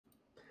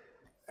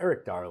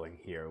Erik Darling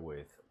here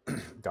with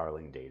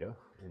Darling Data,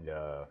 and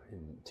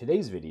in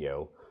today's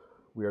video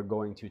we are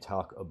going to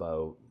talk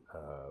about,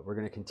 we're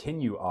going to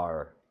continue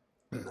our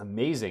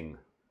amazing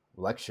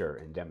lecture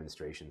and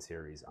demonstration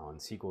series on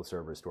SQL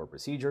Server store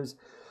procedures,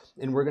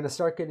 and we're going to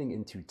start getting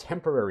into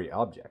temporary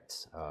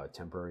objects.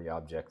 Temporary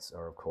objects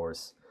are, of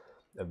course,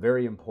 a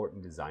very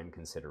important design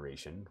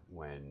consideration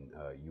when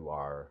you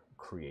are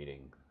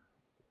creating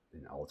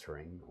and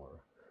altering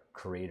or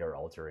create or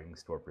altering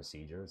store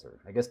procedures, or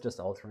I guess just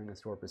altering a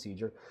store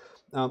procedure,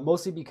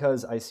 mostly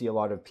because I see a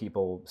lot of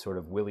people sort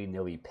of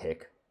willy-nilly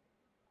pick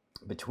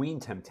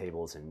between temp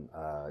tables and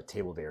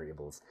table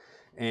variables,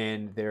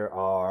 and there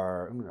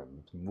are, I'm going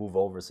to move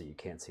over so you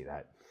can't see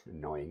that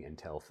annoying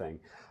Intel thing,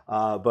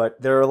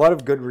 but there are a lot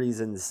of good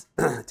reasons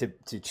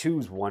to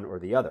choose one or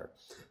the other.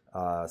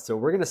 So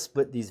we're going to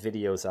split these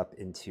videos up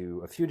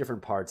into a few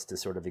different parts to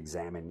sort of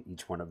examine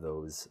each one of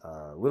those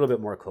a little bit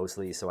more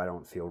closely, so I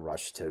don't feel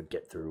rushed to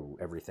get through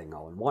everything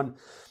all in one,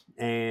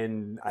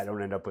 and I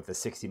don't end up with a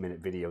 60-minute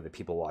video that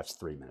people watch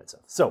 3 minutes of.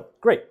 So,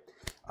 great.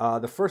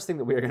 The first thing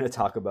that we're going to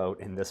talk about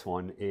in this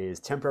one is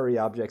temporary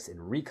objects and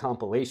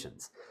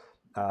recompilations.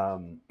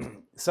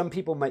 Some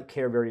people might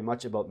care very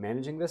much about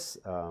managing this.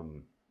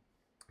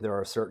 There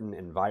are certain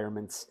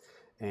environments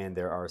and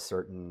there are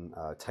certain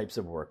types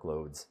of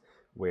workloads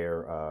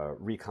where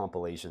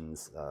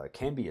recompilations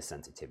can be a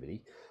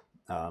sensitivity.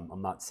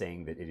 I'm not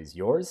saying that it is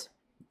yours,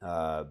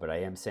 but I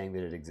am saying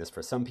that it exists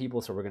for some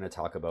people. So we're going to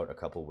talk about a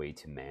couple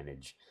ways to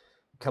manage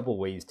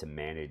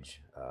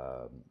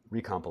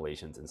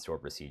recompilations and store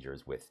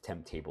procedures with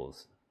temp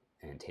tables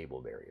and table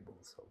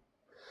variables. So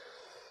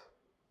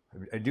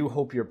I do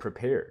hope you're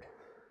prepared.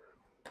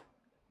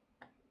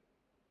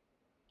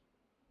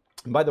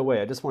 And by the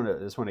way, I just want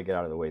to get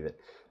out of the way that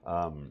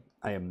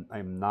I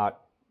am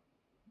not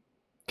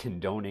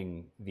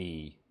condoning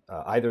the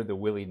either the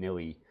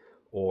willy-nilly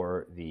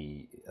or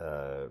the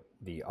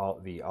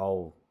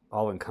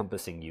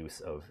all-encompassing use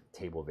of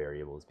table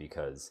variables,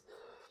 because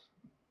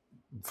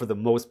for the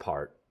most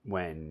part,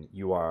 when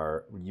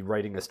you're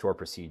writing a store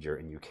procedure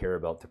and you care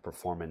about the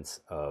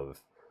performance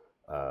of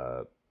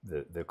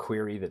the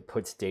query that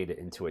puts data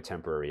into a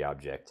temporary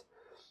object,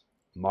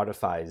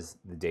 modifies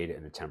the data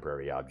in a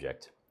temporary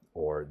object,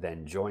 or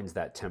then joins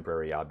that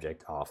temporary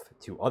object off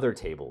to other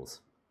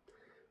tables,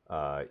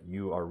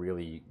 you are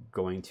really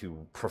going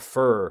to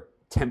prefer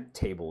temp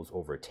tables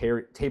over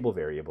table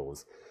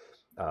variables.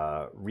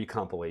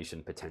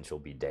 Recompilation potential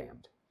be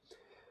damned.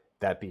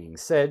 That being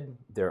said,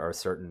 there are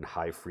certain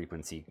high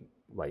frequency,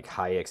 like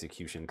high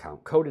execution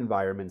count code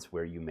environments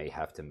where you may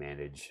have to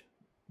manage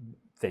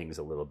things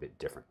a little bit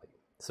differently.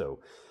 So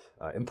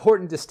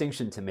important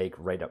distinction to make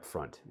right up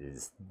front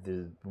is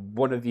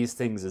one of these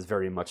things is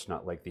very much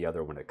not like the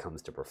other when it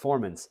comes to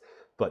performance,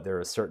 but there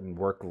are certain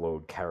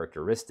workload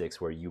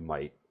characteristics where you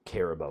might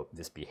care about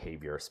this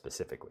behavior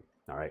specifically.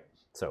 All right,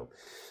 so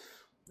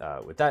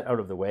with that out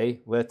of the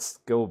way, let's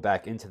go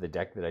back into the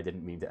deck that I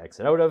didn't mean to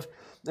exit out of,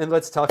 and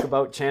let's talk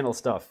about channel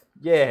stuff.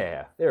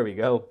 Yeah, there we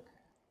go.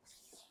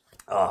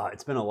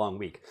 It's been a long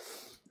week.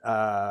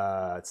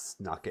 It's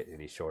not getting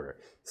any shorter.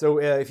 So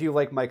if you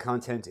like my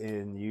content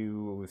and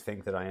you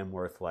think that I am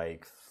worth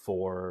like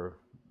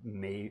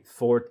between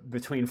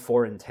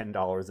 $4 and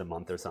 $10 a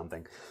month or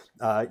something,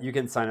 you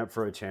can sign up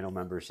for a channel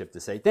membership to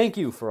say thank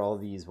you for all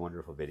these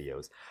wonderful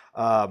videos.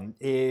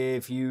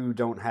 If you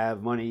don't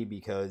have money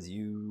because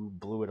you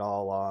blew it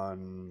all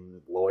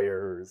on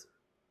lawyers,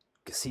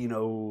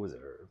 casinos,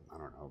 or I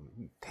don't know,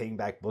 paying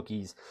back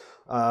bookies,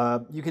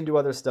 you can do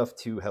other stuff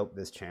to help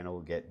this channel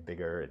get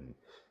bigger and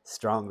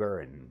stronger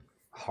and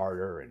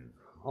harder and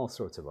all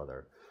sorts of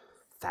other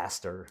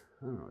faster.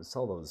 I don't know, it's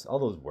all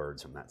those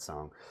words from that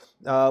song.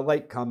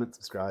 Like, comment,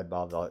 subscribe,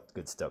 all that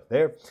good stuff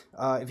there.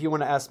 If you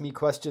want to ask me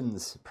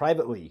questions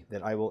privately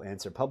that I will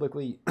answer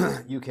publicly,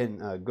 you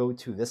can go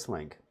to this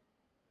link,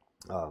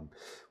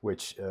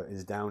 which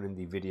is down in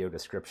the video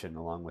description,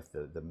 along with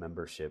the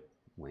membership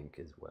link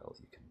as well.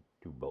 You can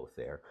do both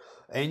there,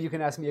 and you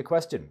can ask me a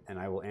question and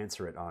I will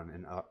answer it on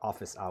an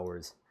office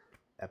hours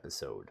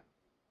episode.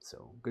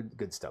 So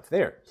good stuff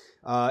there.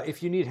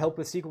 If you need help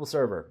with SQL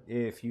Server,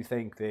 if you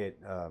think that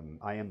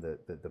I am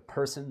the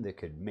person that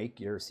could make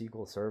your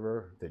SQL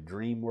Server the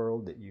dream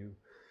world that you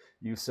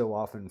so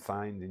often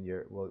find in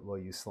your while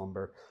you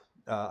slumber,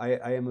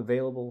 I am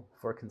available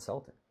for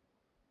consulting.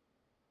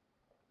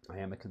 I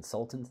am a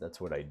consultant. That's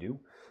what I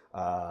do.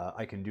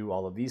 I can do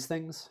all of these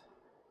things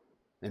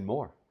and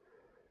more.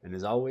 And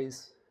as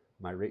always,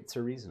 my rates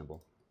are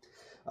reasonable.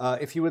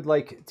 If you would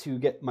like to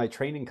get my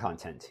training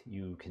content,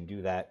 you can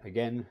do that.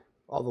 Again,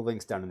 all the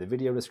links down in the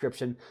video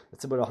description.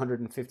 It's about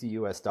 $150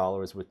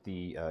 US with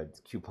the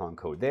coupon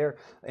code there,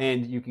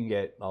 and you can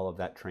get all of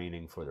that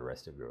training for the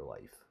rest of your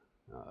life.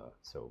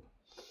 So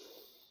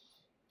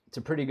it's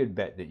a pretty good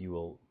bet that you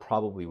will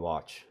probably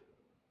watch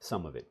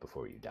some of it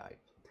before you die.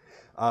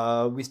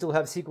 We still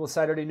have SQL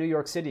Saturday New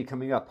York City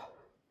coming up.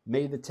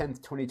 May the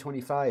 10th,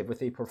 2025,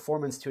 with a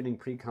performance tuning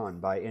pre-con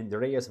by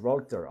Andreas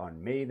Rauter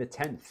on May the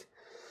 10th.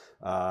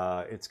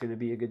 It's going to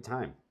be a good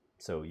time.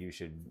 So you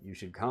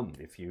should come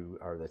if you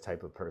are the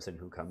type of person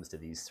who comes to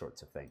these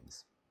sorts of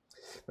things.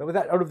 But with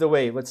that out of the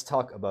way, let's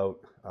talk about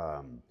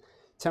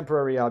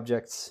temporary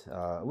objects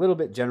a little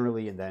bit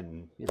generally, and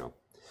then,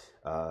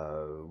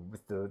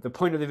 with the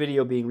point of the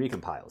video being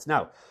recompiles.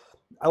 Now,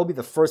 I will be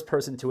the first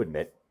person to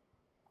admit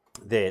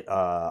that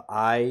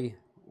I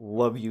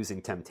love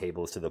using temp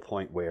tables to the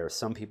point where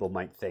some people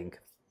might think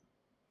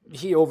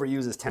he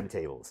overuses temp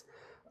tables.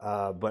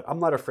 But I'm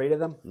not afraid of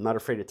them. I'm not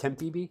afraid of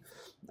TempDB.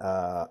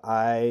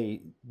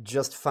 I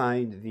just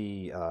find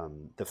the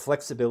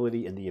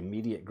flexibility and the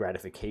immediate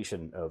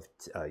gratification of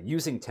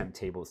using temp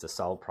tables to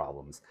solve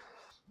problems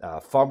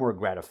far more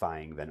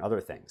gratifying than other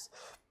things.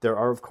 There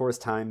are, of course,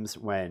 times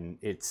when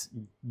it's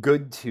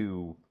good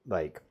to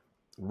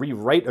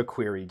rewrite a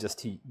query just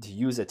to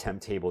use a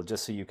temp table,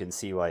 just so you can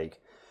see if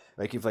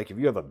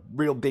you have a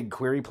real big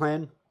query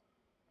plan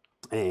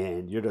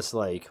and you're just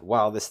like,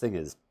 wow, this thing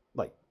is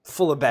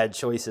full of bad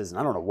choices, and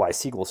I don't know why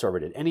SQL Server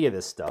did any of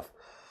this stuff.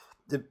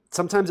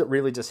 Sometimes it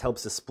really just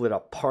helps to split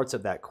up parts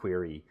of that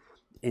query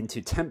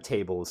into temp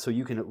tables, so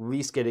you can at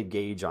least get a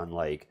gauge on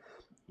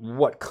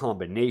what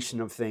combination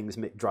of things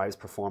drives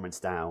performance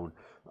down.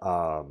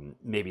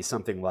 Maybe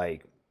something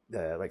like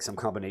some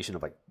combination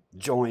of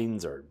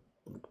joins or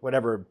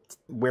whatever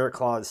where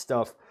clause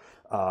stuff.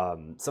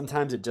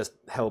 Sometimes it just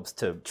helps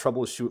to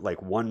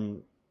troubleshoot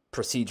one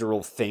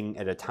procedural thing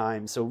at a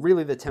time. So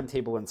really the temp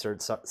table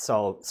inserts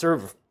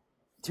serve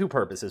two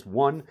purposes.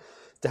 One,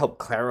 to help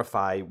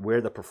clarify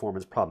where the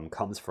performance problem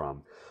comes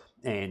from,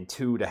 and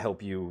two, to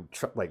help you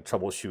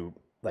troubleshoot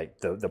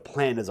the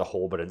plan as a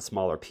whole, but in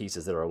smaller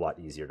pieces that are a lot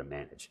easier to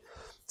manage.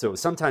 So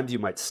sometimes you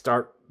might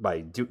start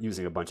by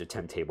using a bunch of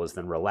temp tables,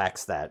 then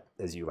relax that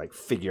as you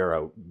figure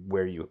out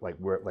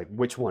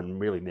which one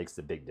really makes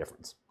the big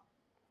difference.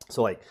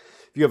 So if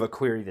you have a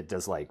query that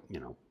does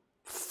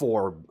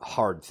 4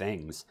 hard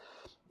things,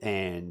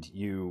 and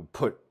you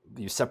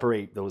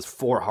separate those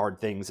 4 hard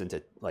things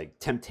into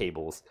temp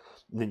tables,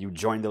 and then you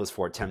join those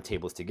 4 temp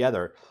tables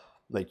together,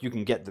 you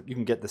can get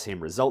the same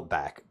result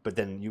back, but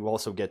then you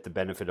also get the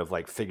benefit of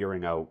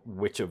figuring out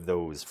which of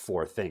those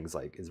 4 things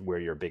is where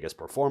your biggest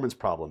performance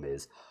problem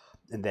is,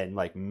 and then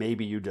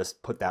maybe you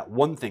just put that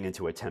one thing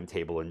into a temp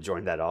table and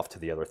join that off to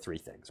the other 3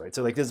 things, right?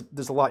 So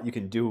there's a lot you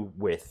can do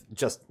with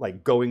just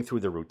going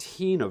through the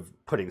routine of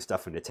putting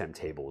stuff into temp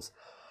tables.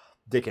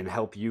 They can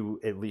help you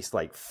at least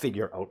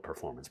figure out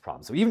performance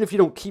problems. So even if you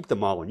don't keep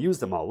them all and use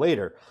them all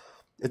later,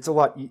 it's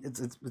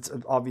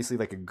obviously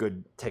a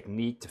good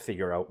technique to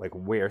figure out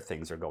where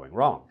things are going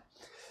wrong.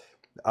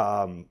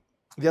 The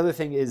other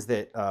thing is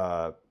that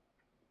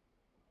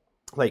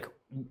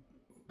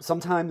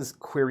sometimes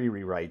query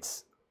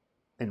rewrites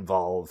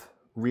involve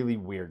really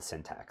weird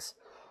syntax.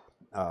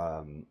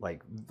 I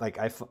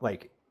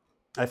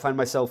find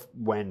myself,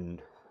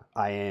 when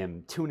I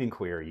am tuning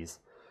queries,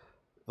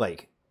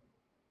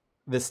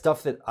 the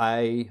stuff that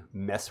I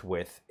mess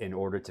with in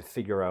order to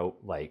figure out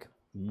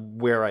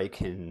where I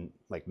can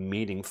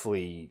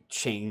meaningfully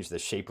change the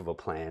shape of a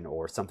plan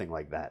or something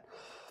like that.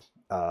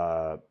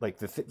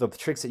 The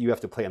tricks that you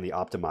have to play on the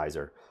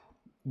optimizer,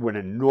 when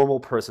a normal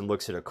person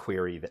looks at a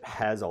query that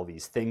has all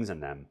these things in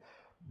them,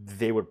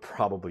 they would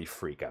probably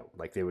freak out.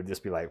 They would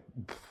just be I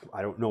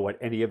don't know what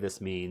any of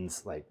this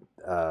means.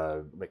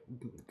 How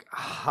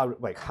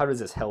does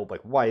this help?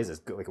 Why is this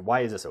good?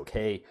 Why is this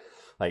okay?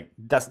 I'm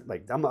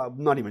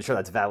not even sure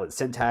that's valid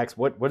syntax.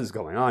 What is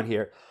going on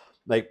here?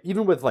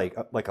 Even with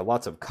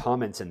lots of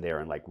comments in there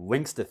and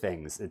links to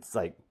things, it's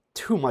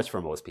too much for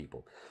most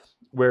people.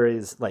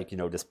 Whereas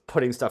just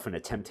putting stuff in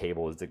a temp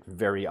table is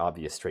very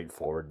obvious,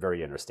 straightforward,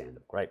 very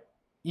understandable, right?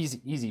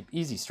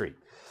 Easy street.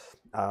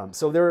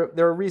 So there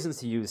are reasons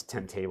to use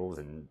temp tables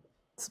and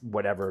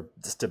whatever,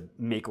 just to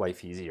make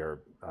life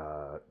easier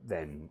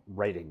than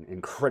writing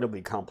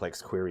incredibly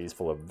complex queries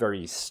full of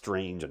very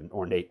strange and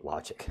ornate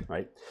logic,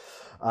 right?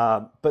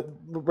 But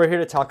we're here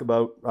to talk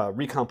about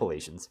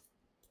recompilations.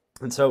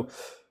 And so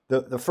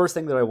the first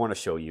thing that I want to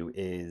show you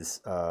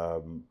is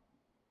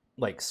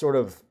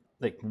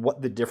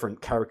what the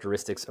different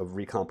characteristics of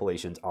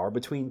recompilations are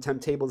between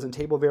temp tables and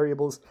table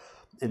variables,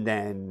 and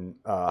then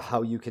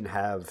how you can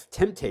have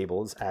temp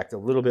tables act a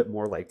little bit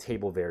more like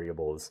table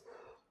variables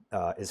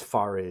as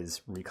far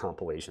as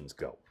recompilations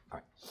go. All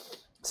right.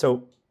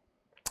 So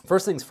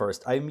first things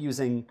first, I'm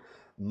using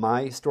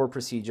my store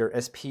procedure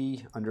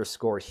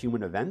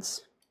sp_human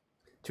events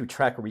to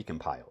track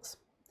recompiles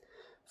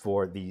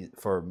for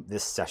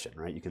this session,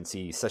 right? You can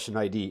see session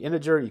ID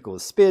integer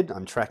equals SPID.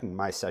 I'm tracking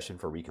my session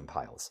for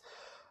recompiles.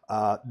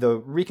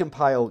 The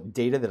recompile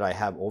data that I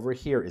have over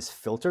here is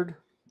filtered.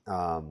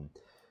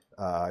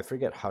 I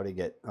forget how to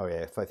get, oh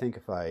yeah, if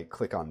I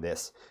click on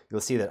this,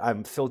 you'll see that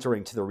I'm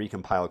filtering to the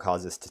recompile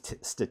causes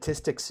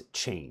statistics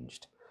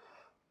changed.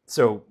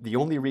 So the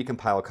only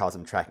recompile cause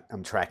I'm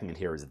tracking in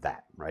here is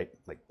that, right?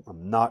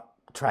 I'm not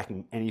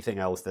tracking anything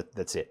else,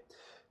 that's it.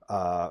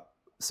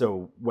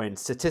 So when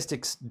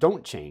statistics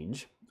don't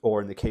change,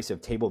 or in the case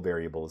of table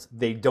variables,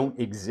 they don't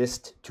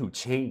exist to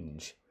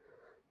change,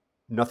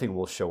 nothing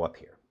will show up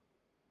here.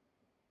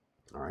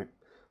 All right.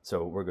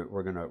 So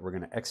we're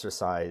gonna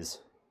exercise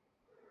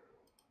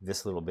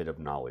this little bit of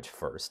knowledge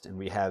first, and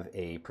we have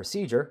a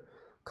procedure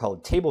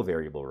called table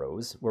variable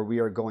rows, where we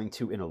are going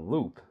to, in a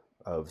loop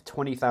of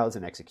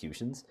 20,000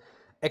 executions,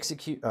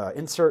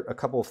 insert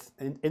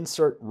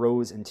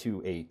rows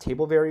into a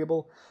table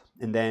variable,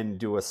 and then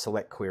do a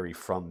select query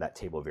from that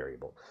table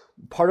variable.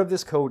 Part of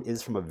this code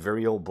is from a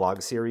very old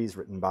blog series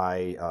written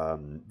by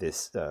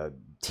this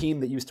team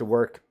that used to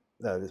work,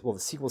 the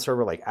SQL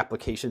Server like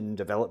application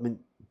development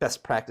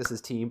best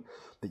practices team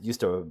that used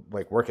to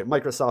like work at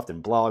Microsoft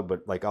and blog,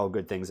 but like all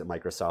good things at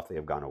Microsoft, they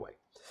have gone away,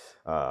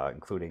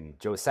 including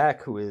Joe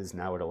Sack, who is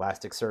now at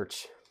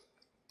Elasticsearch.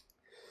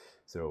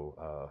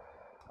 So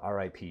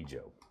RIP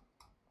Joe.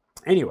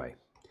 Anyway,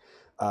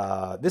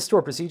 this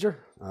store procedure,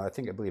 I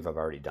believe I've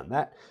already done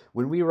that.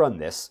 When we run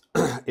this,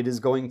 it is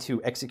going to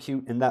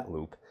execute in that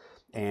loop,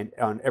 and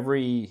on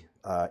every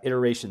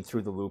iteration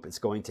through the loop, it's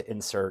going to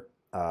insert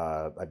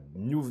a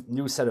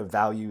new set of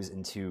values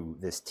into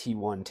this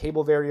T1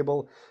 table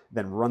variable,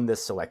 then run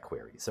this select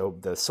query. So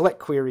the select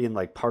query and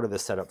like part of the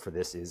setup for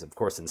this is of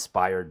course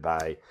inspired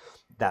by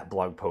that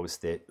blog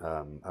post that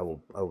I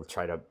will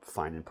try to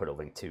find and put a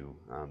link to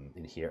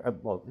in here.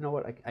 Well, you know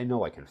what? I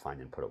know I can find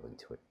and put a link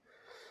to it.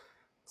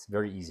 It's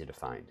very easy to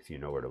find if you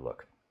know where to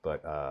look.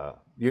 But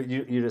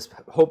you just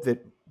hope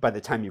that by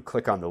the time you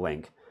click on the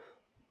link,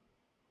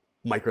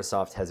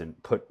 Microsoft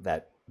hasn't put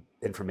that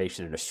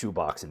information in a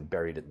shoebox and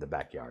buried it in the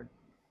backyard.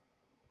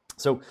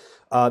 So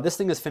this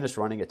thing is finished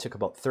running. It took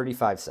about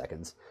 35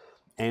 seconds.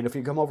 And if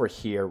you come over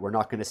here, we're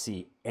not going to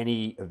see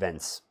any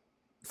events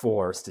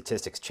for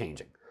statistics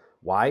changing.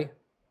 Why?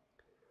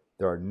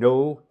 There are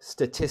no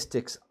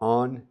statistics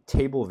on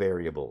table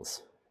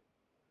variables.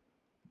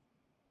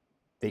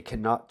 They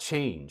cannot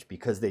change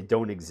because they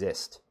don't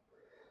exist.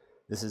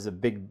 This is a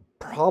big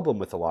problem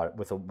with a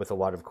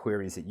lot of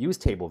queries that use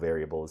table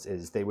variables,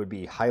 is they would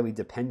be highly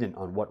dependent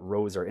on what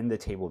rows are in the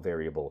table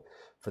variable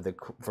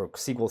for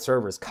SQL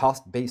Server's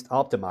cost-based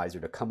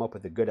optimizer to come up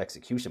with a good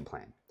execution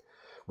plan.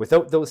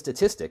 Without those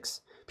statistics,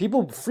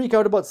 people freak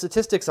out about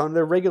statistics on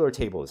their regular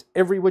tables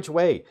every which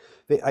way.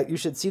 You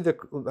should see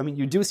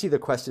you do see the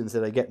questions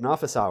that I get in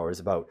office hours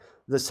about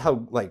this,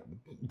 how like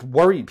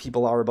worried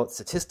people are about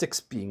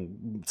statistics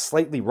being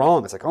slightly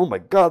wrong. It's like, oh my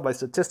God, my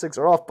statistics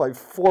are off by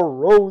 4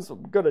 rows.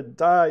 I'm gonna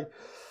die.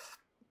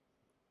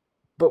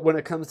 But when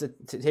it comes to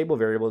table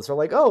variables, they're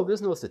like, oh,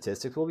 there's no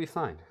statistics. We'll be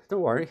fine.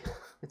 Don't worry.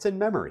 It's in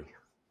memory.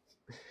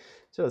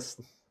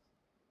 Just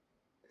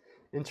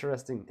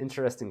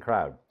interesting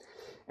crowd.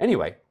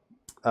 Anyway,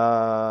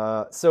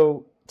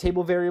 so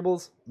table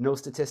variables, no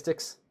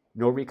statistics,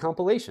 no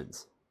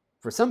recompilations.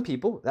 For some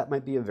people, that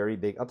might be a very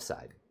big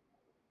upside.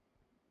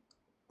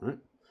 Right?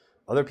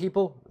 Other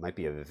people, it might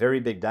be a very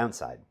big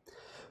downside.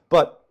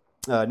 But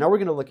now we're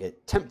going to look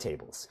at temp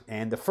tables.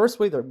 And the first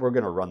way that we're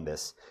going to run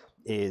this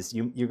is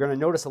you're going to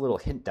notice a little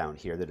hint down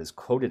here that is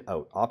quoted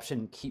out,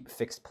 option keep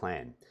fixed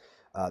plan.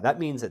 That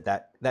means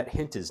that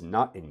hint is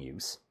not in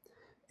use.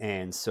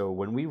 And so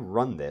when we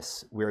run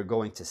this, we're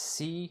going to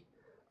see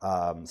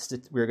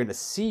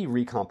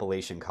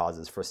recompilation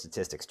causes for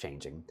statistics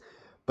changing,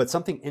 but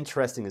something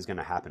interesting is going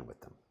to happen with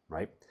them,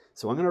 right?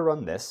 So I'm going to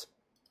run this,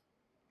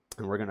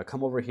 and we're going to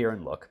come over here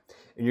and look,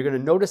 and you're going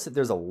to notice that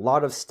there's a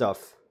lot of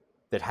stuff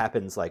that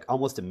happens like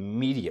almost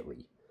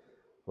immediately,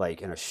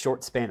 like in a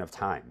short span of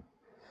time.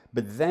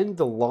 But then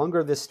the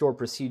longer this store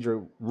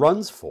procedure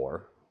runs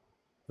for,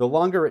 the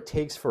longer it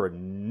takes for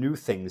new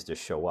things to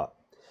show up.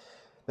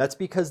 That's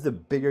because the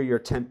bigger your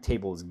temp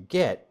tables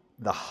get,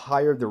 the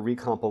higher the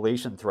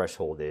recompilation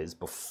threshold is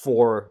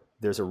before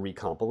there's a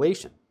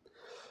recompilation.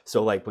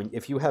 So like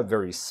if you have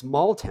very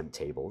small temp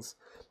tables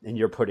and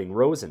you're putting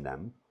rows in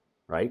them,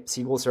 right?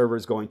 SQL Server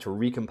is going to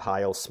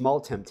recompile small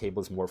temp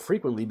tables more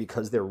frequently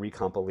because their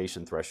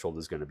recompilation threshold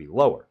is going to be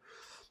lower.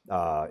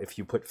 If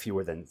you put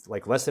fewer than,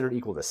 like less than or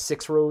equal to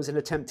 6 rows in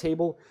a temp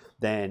table,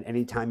 then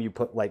anytime you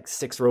put like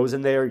 6 rows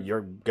in there,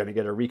 you're going to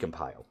get a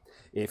recompile.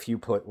 If you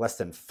put less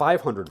than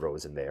 500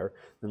 rows in there,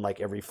 then like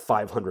every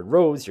 500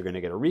 rows, you're going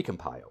to get a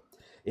recompile.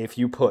 If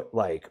you put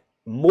like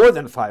more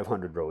than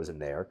 500 rows in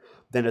there,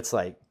 then it's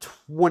like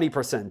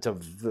 20%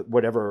 of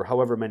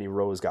however many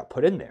rows got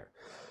put in there.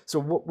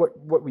 So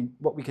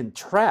what we can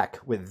track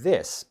with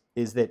this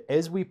is that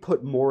as we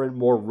put more and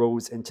more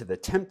rows into the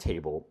temp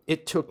table,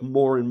 it took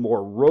more and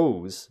more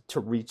rows to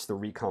reach the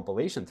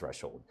recompilation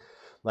threshold.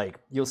 Like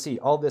you'll see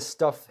all this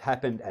stuff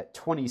happened at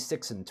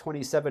 26 and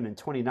 27 and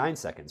 29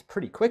 seconds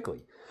pretty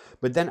quickly.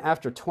 But then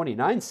after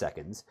 29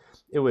 seconds,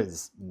 it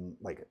was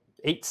like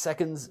 8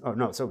 seconds. Oh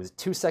no, so it was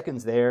 2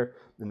 seconds there,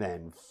 and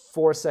then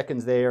 4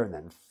 seconds there, and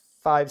then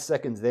 5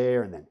 seconds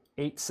there, and then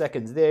 8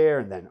 seconds there,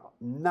 and then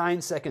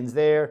 9 seconds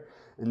there,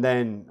 and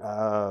then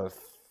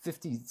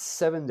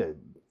 57 to,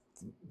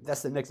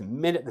 that's the next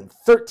minute, and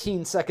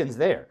 13 seconds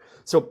there.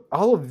 So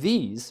all of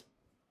these,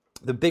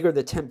 the bigger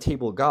the temp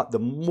table got, the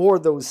more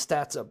those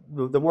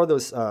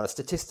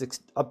statistics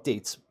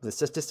updates, the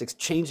statistics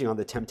changing on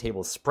the temp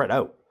table spread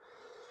out,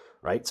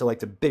 right? So like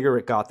the bigger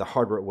it got, the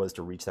harder it was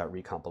to reach that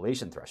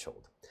recompilation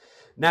threshold.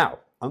 Now,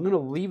 I'm going to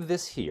leave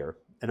this here,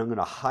 and I'm going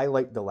to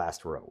highlight the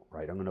last row,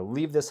 right? I'm going to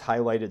leave this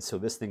highlighted so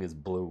this thing is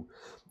blue.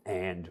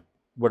 And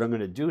what I'm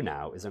going to do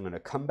now is I'm going to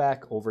come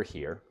back over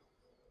here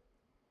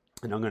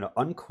and I'm going to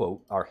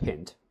unquote our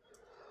hint,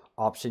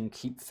 option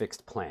keep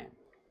fixed plan.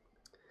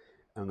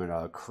 I'm going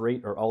to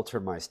create or alter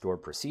my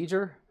stored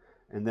procedure,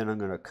 and then I'm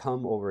going to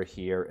come over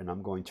here and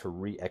I'm going to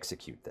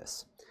re-execute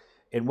this.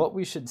 And what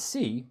we should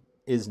see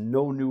is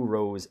no new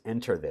rows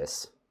enter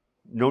this.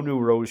 No new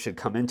rows should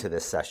come into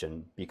this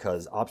session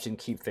because option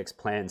keep fixed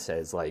plan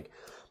says like,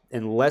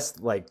 unless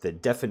like the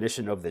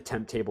definition of the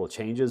temp table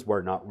changes,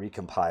 we're not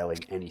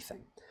recompiling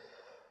anything.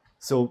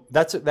 So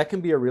that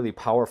can be a really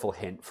powerful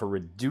hint for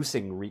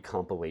reducing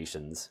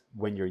recompilations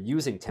when you're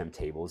using temp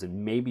tables,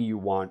 and maybe you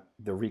want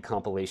the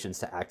recompilations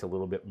to act a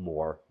little bit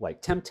more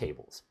like temp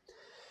tables.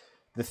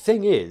 The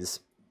thing is,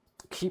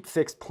 keep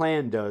fixed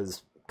plan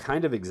does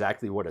kind of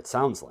exactly what it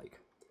sounds like.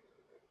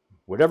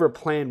 Whatever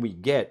plan we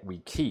get, we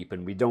keep,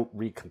 and we don't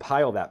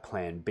recompile that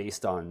plan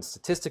based on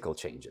statistical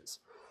changes.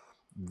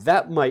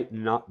 That might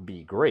not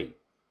be great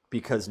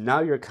because now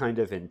you're kind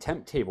of in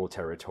temp table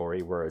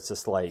territory where it's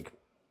just like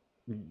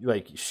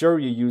sure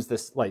you use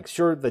this, like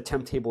sure the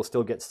temp table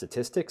still gets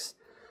statistics,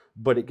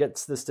 but it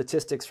gets the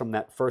statistics from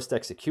that first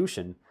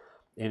execution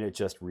and it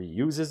just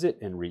reuses it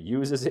and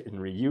reuses it and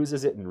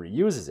reuses it and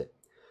reuses it.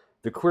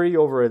 The query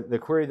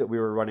that we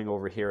were running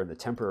over here in the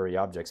temporary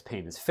objects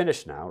pane is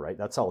finished now, right?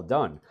 That's all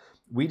done.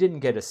 We didn't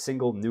get a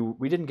single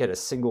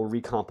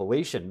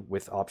recompilation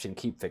with option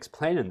keep fixed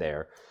plan in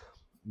there.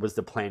 Was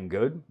the plan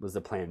good? Was the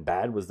plan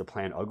bad? Was the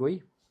plan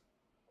ugly?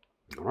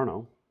 I don't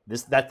know.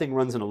 That thing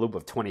runs in a loop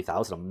of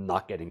 20,000. I'm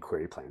not getting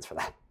query plans for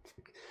that.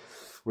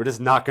 We're just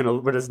not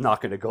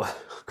gonna go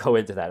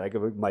into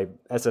that. My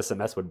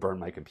SSMS would burn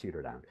my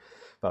computer down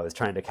if I was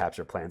trying to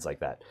capture plans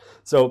like that.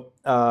 So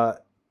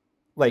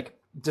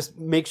just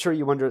make sure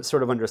you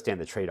sort of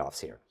understand the trade-offs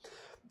here.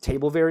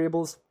 Table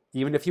variables,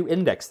 even if you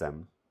index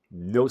them,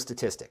 no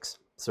statistics.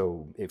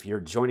 So if you're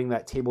joining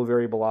that table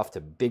variable off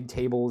to big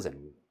tables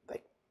and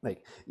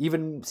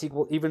even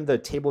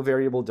the table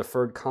variable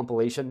deferred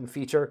compilation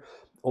feature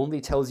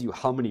only tells you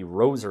how many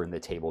rows are in the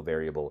table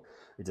variable.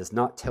 It does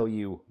not tell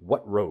you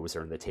what rows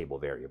are in the table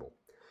variable.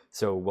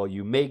 So while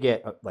you may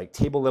get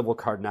table level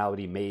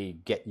cardinality may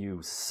get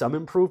you some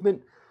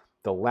improvement,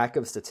 the lack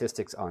of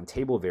statistics on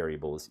table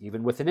variables,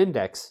 even with an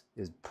index,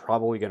 is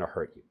probably going to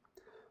hurt you.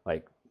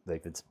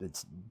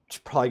 It's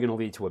probably going to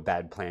lead to a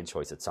bad plan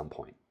choice at some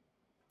point.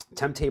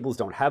 Temp tables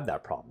don't have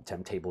that problem.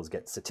 Temp tables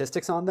get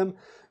statistics on them,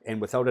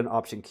 and without an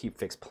option keep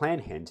fixed plan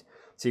hint,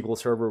 SQL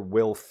Server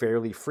will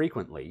fairly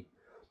frequently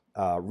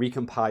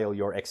recompile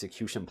your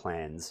execution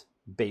plans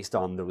based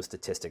on those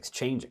statistics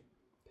changing.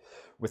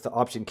 With the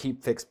option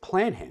keep fixed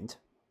plan hint,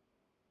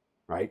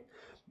 right,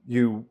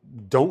 you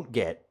don't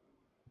get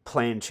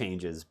plan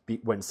changes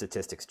when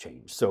statistics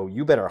change. So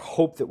you better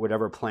hope that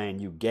whatever plan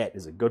you get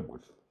is a good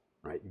one,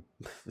 right?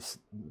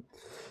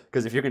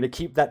 Because if you're going to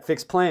keep that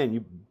fixed plan,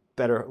 you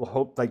better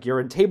hope, like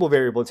you're in table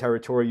variable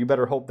territory, you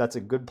better hope that's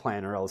a good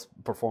plan or else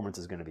performance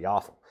is going to be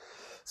awful.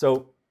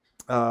 So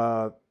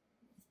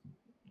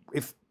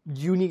if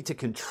you need to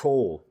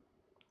control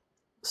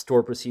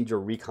store procedure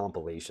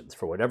recompilations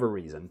for whatever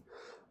reason,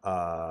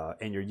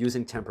 and you're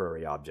using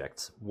temporary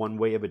objects, one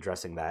way of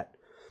addressing that,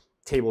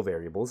 table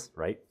variables,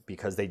 right?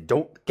 Because they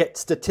don't get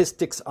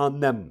statistics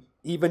on them,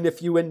 even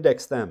if you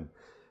index them.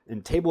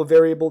 And table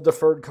variable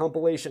deferred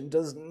compilation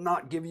does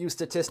not give you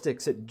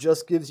statistics. It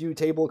just gives you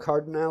table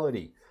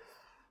cardinality.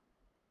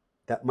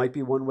 That might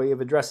be one way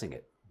of addressing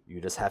it.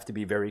 You just have to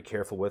be very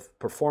careful with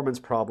performance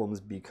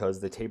problems because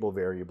the table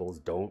variables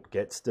don't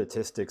get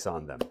statistics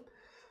on them.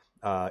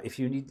 If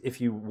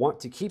you want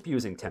to keep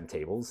using temp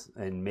tables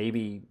and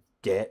maybe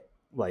get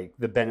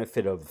the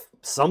benefit of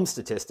some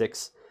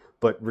statistics,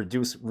 but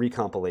reduce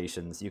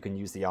recompilations, you can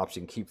use the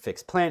option keep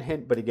fixed plan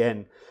hint. But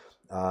again,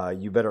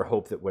 you better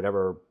hope that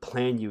whatever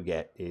plan you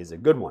get is a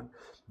good one.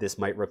 This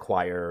might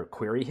require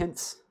query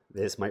hints.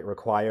 This might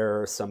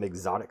require some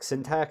exotic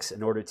syntax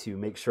in order to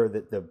make sure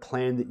that the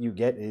plan that you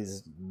get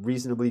is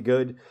reasonably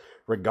good,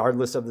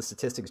 regardless of the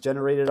statistics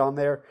generated on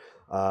there.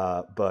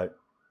 But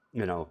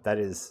you know, that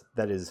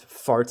is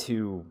far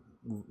too.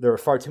 There are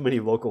far too many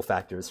local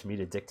factors for me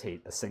to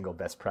dictate a single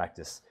best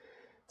practice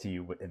to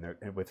you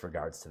with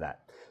regards to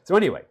that. So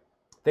anyway,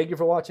 thank you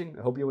for watching.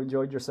 I hope you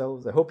enjoyed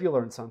yourselves. I hope you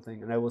learned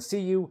something, and I will see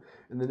you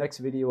in the next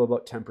video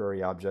about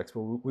temporary objects.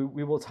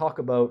 We will talk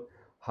about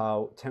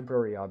how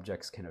temporary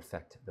objects can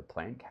affect the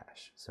plan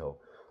cache. So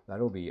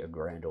that'll be a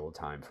grand old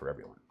time for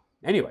everyone.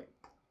 Anyway,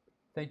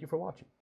 thank you for watching.